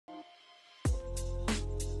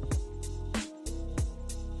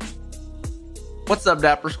What's up,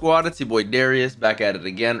 Dapper Squad? It's your boy Darius back at it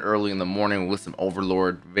again early in the morning with some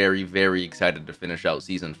Overlord. Very excited to finish out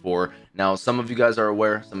season 4. Now, some of you guys are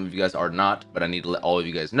aware, some of you guys are not, but I need to let all of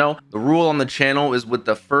you guys know. The rule on the channel is with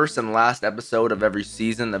the first and last episode of every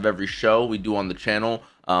season of every show we do on the channel,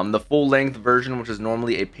 the full-length version, which is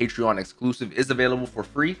normally a Patreon exclusive, is available for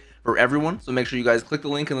free for everyone. So make sure you guys click the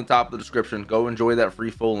link in the top of the description, go enjoy that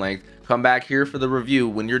free full length, come back here for the review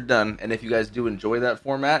when you're done. And if you guys do enjoy that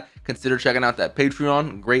format, consider checking out that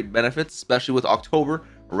Patreon. Great benefits, especially with October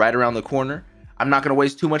right around the corner. I'm not going to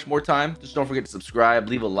waste too much more time. Just don't forget to subscribe,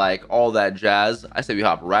 leave a like, all that jazz. I say we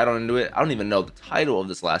hop right on into it. I don't even know the title of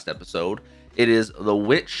this last episode. It is The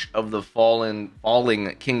Witch of the Falling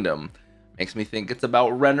Kingdom. Makes me think it's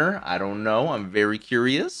about Renner. I don't know. I'm very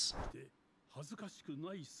curious.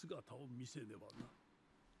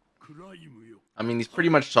 I mean, he's pretty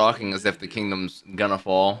much talking as if the kingdom's gonna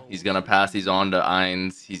fall. He's gonna pass these on to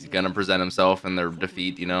Ainz. He's gonna present himself in their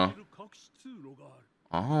defeat, you know?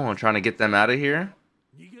 Oh, trying to get them out of here?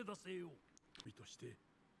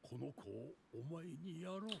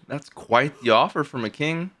 That's quite the offer from a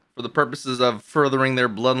king. For the purposes of furthering their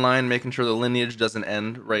bloodline, making sure the lineage doesn't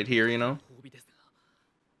end right here, you know?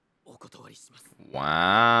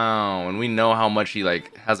 Wow, and we know how much he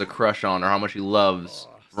like has a crush on, or how much he loves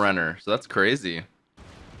Renner, so that's crazy.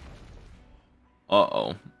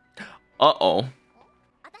 Uh-oh. Uh-oh.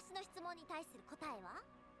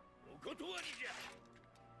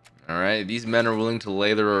 Alright, these men are willing to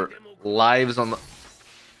lay their lives on the...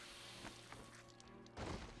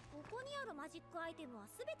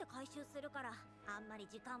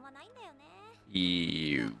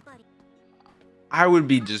 Ew. I would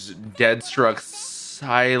be just dead struck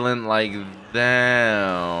silent like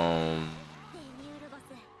them.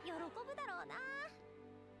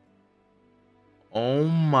 Oh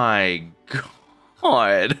my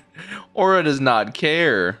god. Aura does not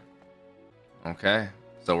care. Okay.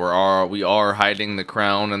 So we are hiding the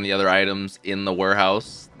crown and the other items in the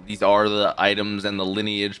warehouse. These are the items and the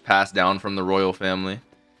lineage passed down from the royal family.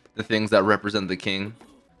 The things that represent the king.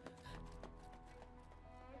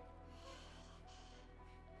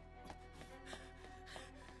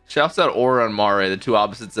 Shouts out Aura and Mare, the two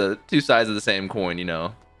opposites, two sides of the same coin, you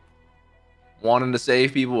know. Wanting to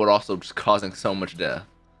save people, but also just causing so much death.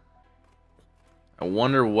 I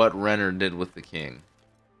wonder what Renner did with the king.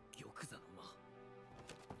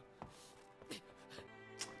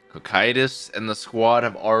 Cocytus and the squad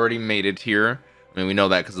have already made it here. I mean, we know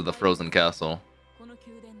that because of the frozen castle.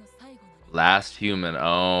 Last human.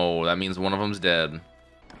 Oh, that means one of them's dead.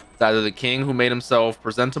 It's either the king who made himself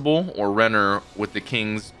presentable, or Renner with the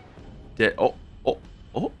king's dead. Oh.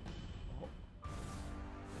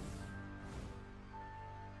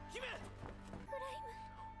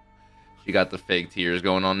 She got the fake tears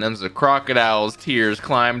going on. Them's the crocodile's tears.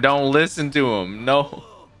 Climb. Don't listen to him. No.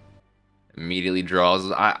 Immediately draws.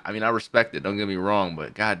 I mean, I respect it. Don't get me wrong,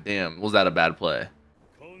 but goddamn, was that a bad play?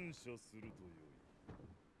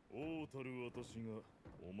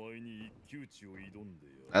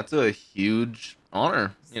 That's a huge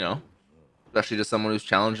honor, you know, especially to someone who's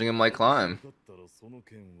challenging him like Climb.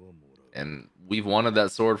 And we've wanted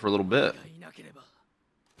that sword for a little bit.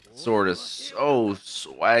 Sword is so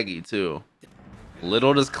swaggy too.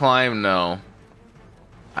 Little does Climb know.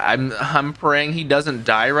 I'm praying he doesn't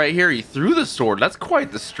die right here. He threw the sword. That's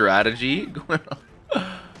quite the strategy going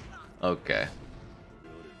on. Okay.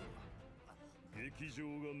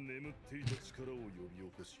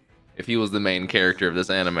 If he was the main character of this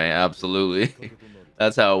anime, absolutely.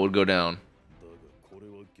 That's how it would go down.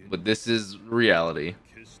 But this is reality.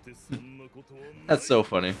 That's so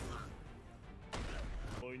funny.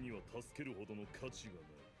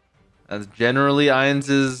 That's generally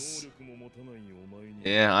Ainz's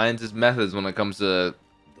methods when it comes to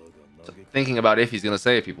thinking about if he's gonna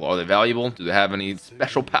save people. Are they valuable? Do they have any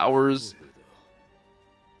special powers?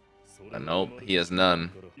 Nope, he has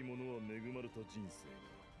none.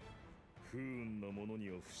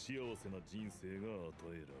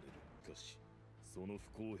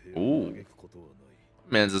 Ooh.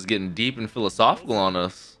 Man's just getting deep and philosophical on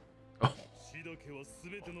us. Oh.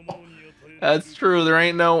 That's true. There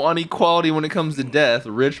ain't no inequality when it comes to death.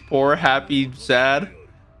 Rich, poor, happy, sad.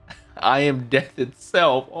 I am death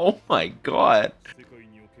itself. Oh my god.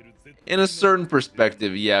 In a certain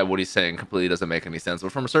perspective, yeah, what he's saying completely doesn't make any sense.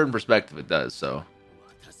 But from a certain perspective, it does, so.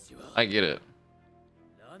 I get it.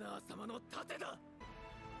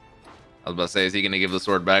 I was about to say, is he going to give the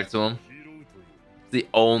sword back to him? It's the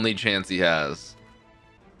only chance he has.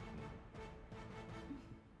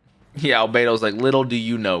 Yeah, Albeto's like, little do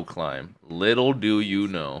you know, Climb. Little do you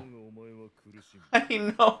know.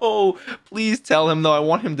 I know. Please tell him though. I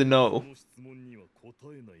want him to know.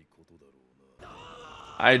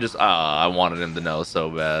 I wanted him to know so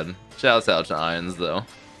bad. Shouts out to Irons though.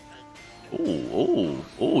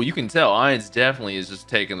 Oh, you can tell Irons definitely is just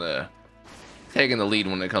taking the lead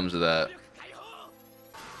when it comes to that.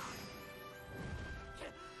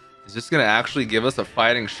 Is this gonna actually give us a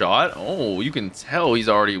fighting shot? Oh, you can tell he's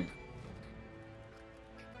already.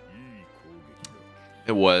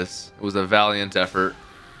 It was a valiant effort.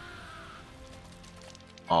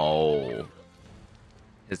 Oh,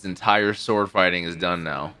 his entire sword fighting is done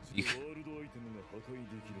now.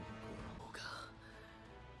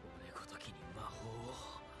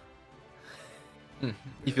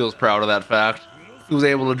 He feels proud of that fact. He was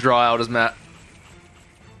able to draw out his mat.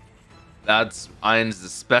 That's Ain's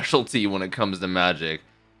specialty when it comes to magic.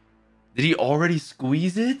 Did he already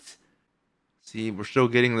squeeze it? See, we're still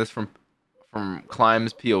getting this from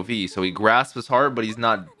Climb's POV. So he grasps his heart, but he's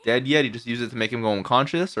not dead yet. He just used it to make him go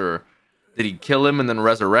unconscious, or did he kill him and then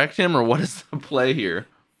resurrect him, or what is the play here?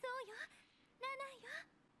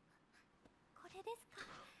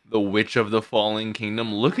 The Witch of the Falling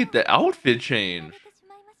Kingdom. Look at the outfit change.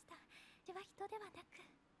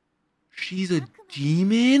 She's a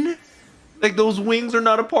demon? Like, those wings are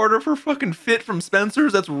not a part of her fucking fit from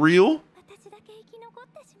Spencer's? That's real?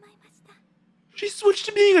 She switched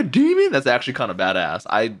to being a demon? That's actually kind of badass.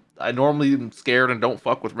 I normally am scared and don't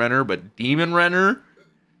fuck with Renner, but Demon Renner?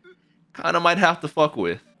 Kind of might have to fuck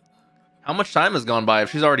with. How much time has gone by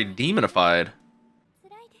if she's already demonified?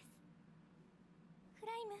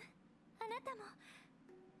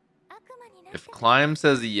 If Climb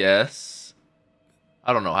says yes,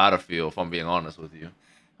 I don't know how to feel, if I'm being honest with you.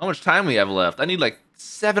 How much time we have left? I need like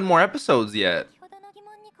 7 more episodes yet.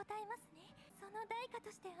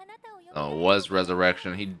 Oh, it was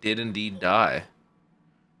resurrection. He did indeed die.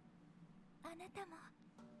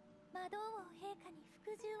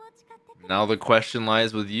 Now the question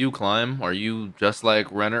lies with you, Climb. Are you just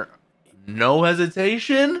like Renner? No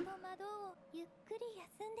hesitation?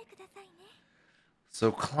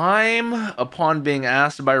 So Climb, upon being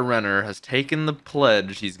asked by Renner, has taken the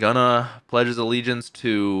pledge. He's gonna pledge his allegiance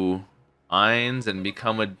to Ainz and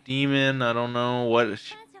become a demon. I don't know what.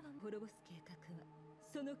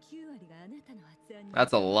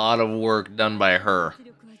 That's a lot of work done by her.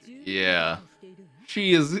 Yeah.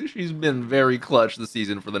 She's been very clutch this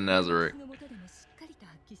season for the Nazarick.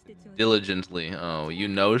 Diligently. Oh, you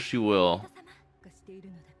know she will.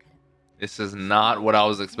 This is not what I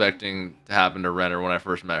was expecting to happen to Renner when I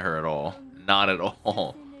first met her at all. Not at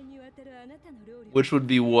all. Which would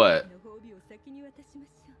be what?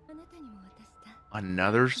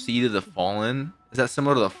 Another Seed of the Fallen? Is that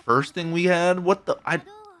similar to the first thing we had? What the? I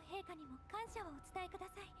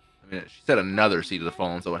mean, she said another Seed of the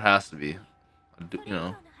Fallen, so it has to be. You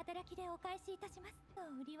know.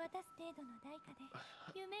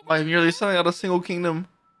 By merely selling out a single kingdom.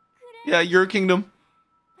 Yeah, your kingdom.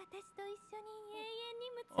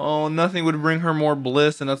 Oh, nothing would bring her more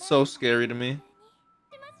bliss, and that's so scary to me.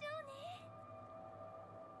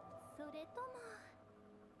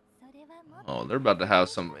 Oh, they're about to have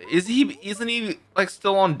some. Isn't he like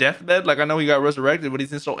still on deathbed? Like, I know he got resurrected, but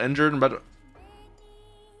he's still injured and about to...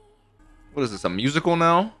 What is this, a musical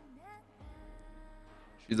now?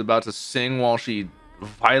 She's about to sing while she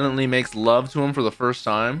violently makes love to him for the first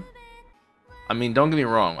time. I mean, don't get me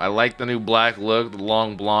wrong. I like the new black look, the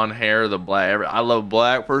long blonde hair, the black. I love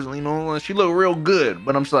black personally. You know, she looked real good,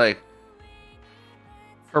 but I'm just like,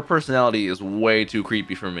 her personality is way too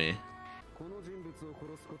creepy for me.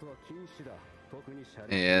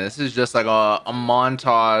 Yeah, this is just like a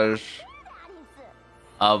montage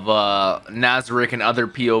of Nazarick and other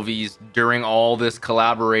POVs during all this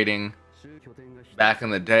collaborating back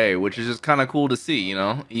in the day, which is just kind of cool to see, you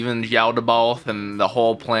know. Even Yaldabaoth and the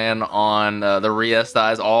whole plan on the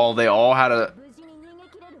Riestais, they all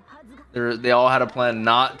had a plan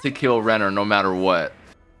not to kill Renner no matter what.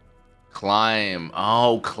 Climb.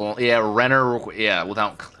 Oh, yeah, Renner. Yeah,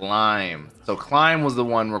 without Climb. So Climb was the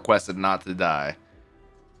one requested not to die.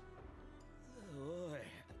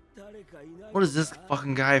 What is this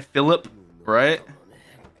fucking guy, Philip? Right?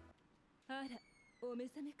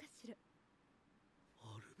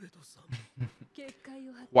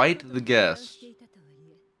 Quite the guest.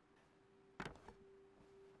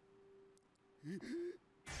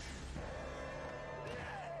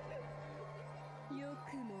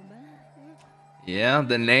 Yeah,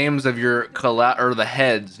 the names of your or the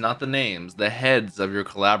heads, not the names, the heads of your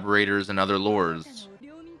collaborators and other lords.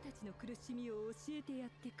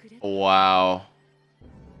 Wow.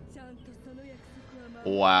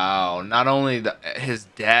 Wow. Not only his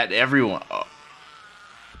dad, everyone. Oh.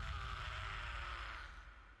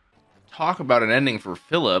 talk about an ending for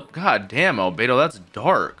Philip. God damn, Albedo, that's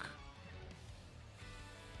dark.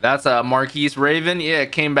 That's Marquise Raven. Yeah,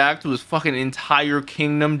 it came back to his fucking entire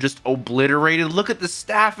kingdom just obliterated. Look at the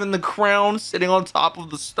staff and the crown sitting on top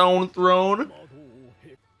of the stone throne.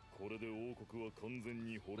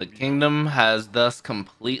 The kingdom has thus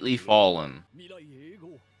completely fallen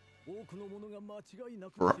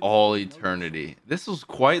for all eternity. This was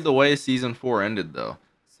quite the way season 4 ended, though.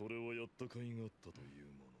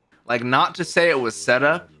 Like, not to say it was set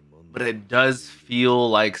up, but it does feel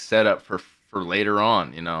like set up for later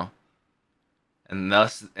on, you know. And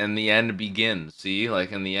thus, in the end begins. See,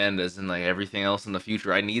 like in the end, as in like everything else in the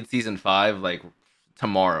future. I need season 5 like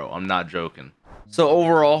tomorrow. I'm not joking. So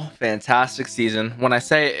overall, fantastic season. When I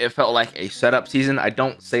say it felt like a setup season, I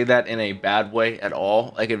don't say that in a bad way at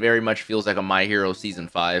all. Like, it very much feels like a My Hero season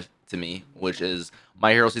 5 to me, which is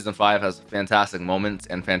My Hero season 5 has fantastic moments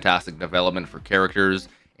and fantastic development for characters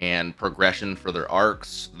and progression for their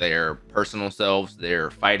arcs, their personal selves, their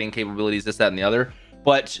fighting capabilities, this, that, and the other.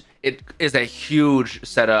 But it is a huge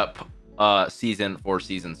setup season for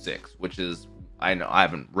season 6, which is, I know I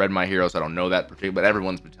haven't read My Hero, so I don't know that particular, but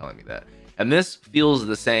everyone's been telling me that. And this feels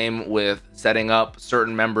the same with setting up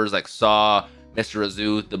certain members like Saw, Mr.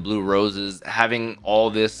 Azuth, the Blue Roses, having all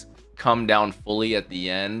this come down fully at the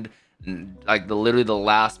end, and like literally the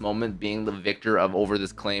last moment being the victor of over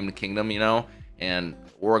this claimed kingdom, you know. And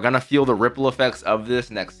we're gonna feel the ripple effects of this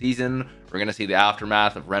next season. We're gonna see the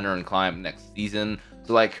aftermath of Renner and Climb next season.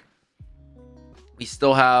 So like, we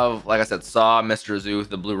still have, like I said, Saw, Mr. Azuth,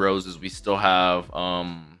 the Blue Roses. We still have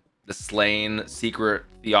the slain secret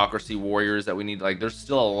theocracy warriors that we need. Like, there's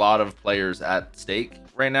still a lot of players at stake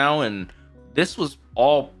right now, and this was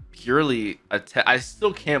all purely I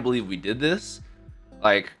still can't believe we did this.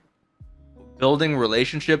 Like, building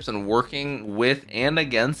relationships and working with and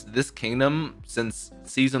against this kingdom since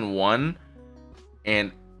season 1,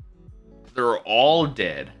 and they're all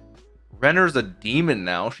dead. Renner's a demon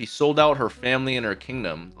now. She sold out her family and her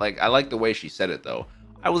kingdom. Like, I like the way she said it, though.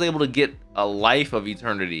 I was able to get a life of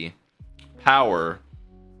eternity, power,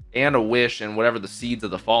 and a wish, and whatever the seeds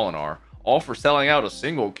of the fallen are, all for selling out a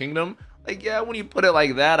single kingdom. Like, yeah, when you put it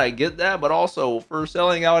like that, I get that, but also for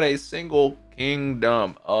selling out a single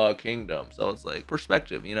kingdom, So it's like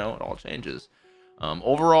perspective, you know, it all changes.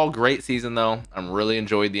 Overall, great season, though. I'm really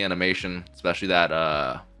enjoyed the animation, especially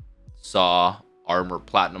that Saw armor,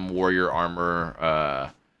 Platinum Warrior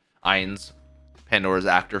armor, Ainz, Pandora's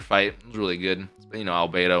actor fight. It was really good. You know,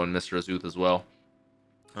 Albedo and Mr. Azuth as well.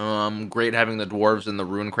 Great having the dwarves and the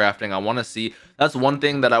rune crafting. I want to see, that's one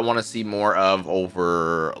thing that I want to see more of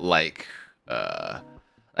over like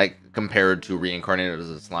compared to reincarnated as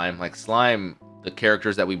a slime. Like slime, the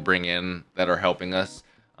characters that we bring in that are helping us,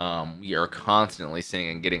 we are constantly seeing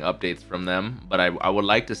and getting updates from them. But I would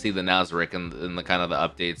like to see the Nazarick and the kind of the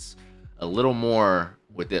updates a little more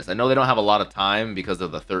with this. I know they don't have a lot of time because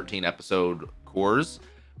of the 13 episode course,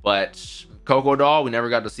 but Coco Doll, we never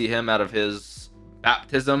got to see him out of his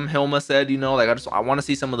baptism, Hilma said, you know. Like, I want to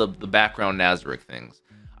see some of the background Nazarick things.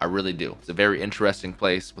 I really do. It's a very interesting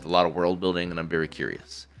place with a lot of world building, and I'm very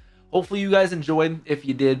curious. Hopefully you guys enjoyed. If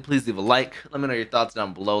you did, please leave a like. Let me know your thoughts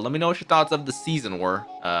down below. Let me know what your thoughts of the season were.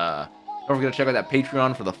 Don't forget to check out that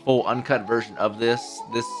Patreon for the full uncut version of this.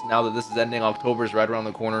 Now that this is ending, October is right around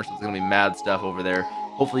the corner, so it's gonna be mad stuff over there.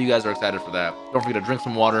 Hopefully you guys are excited for that. Don't forget to drink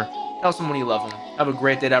some water. Tell someone you love them. Have a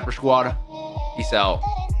great day, Dapper Squad. Peace out.